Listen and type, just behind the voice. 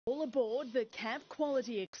All aboard the Camp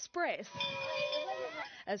Quality Express.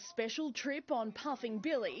 A special trip on Puffing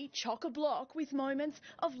Billy, chock-a-block with moments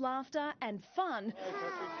of laughter and fun.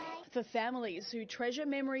 For families who treasure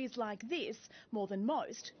memories like this more than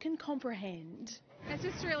most can comprehend. It's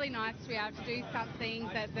just really nice to be able to do something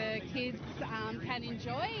that the kids can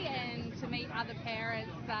enjoy and to meet other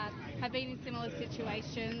parents that have been in similar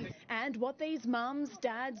situations. And what these mums,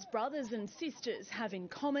 dads, brothers and sisters have in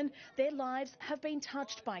common, their lives have been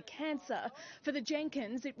touched by cancer. For the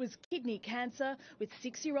Jenkins, it was kidney cancer, with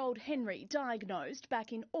 6-year-old Henry diagnosed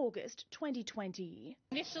back in August 2020.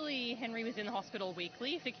 Initially, Henry was in the hospital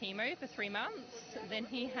weekly for chemo for 3 months. Then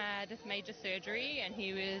he had major surgery and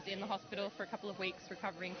he was in the hospital for a couple of weeks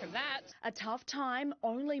recovering from that. A tough time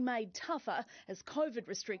only made tougher as COVID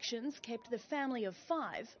restrictions kept the family of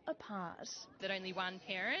 5 apart. That only one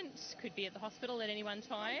parent could be at the hospital at any one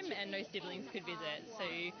time and no siblings could visit. So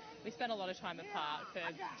we spent a lot of time apart for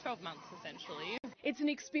 12 months essentially. It's an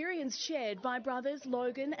experience shared by brothers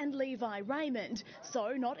Logan and Levi Raymond,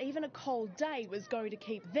 so not even a cold day was going to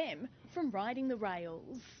keep them from riding the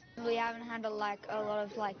rails. We haven't had a lot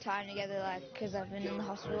of time together because I've been in the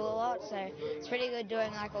hospital a lot, so it's pretty good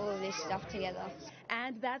doing all of this stuff together.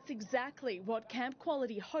 And that's exactly what Camp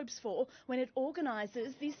Quality hopes for when it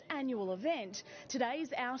organises this annual event. Today's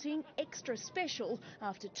outing extra special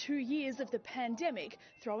after 2 years of the pandemic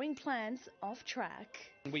throwing plans off track.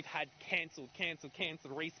 We've had cancelled,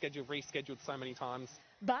 rescheduled so many times.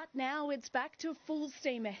 But now it's back to full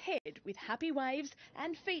steam ahead with happy waves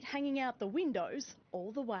and feet hanging out the windows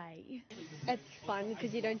all the way. It's fun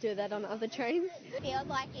because you don't do that on other trains. Feels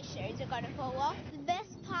like your shoes are going to fall off. The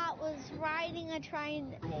best part was riding a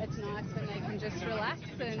train. It's nice when they can just relax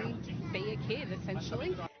and be a kid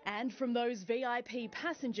essentially. And from those VIP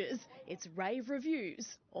passengers, it's rave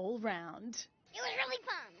reviews all round. It was really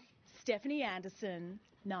fun. Stephanie Anderson,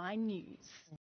 9 News.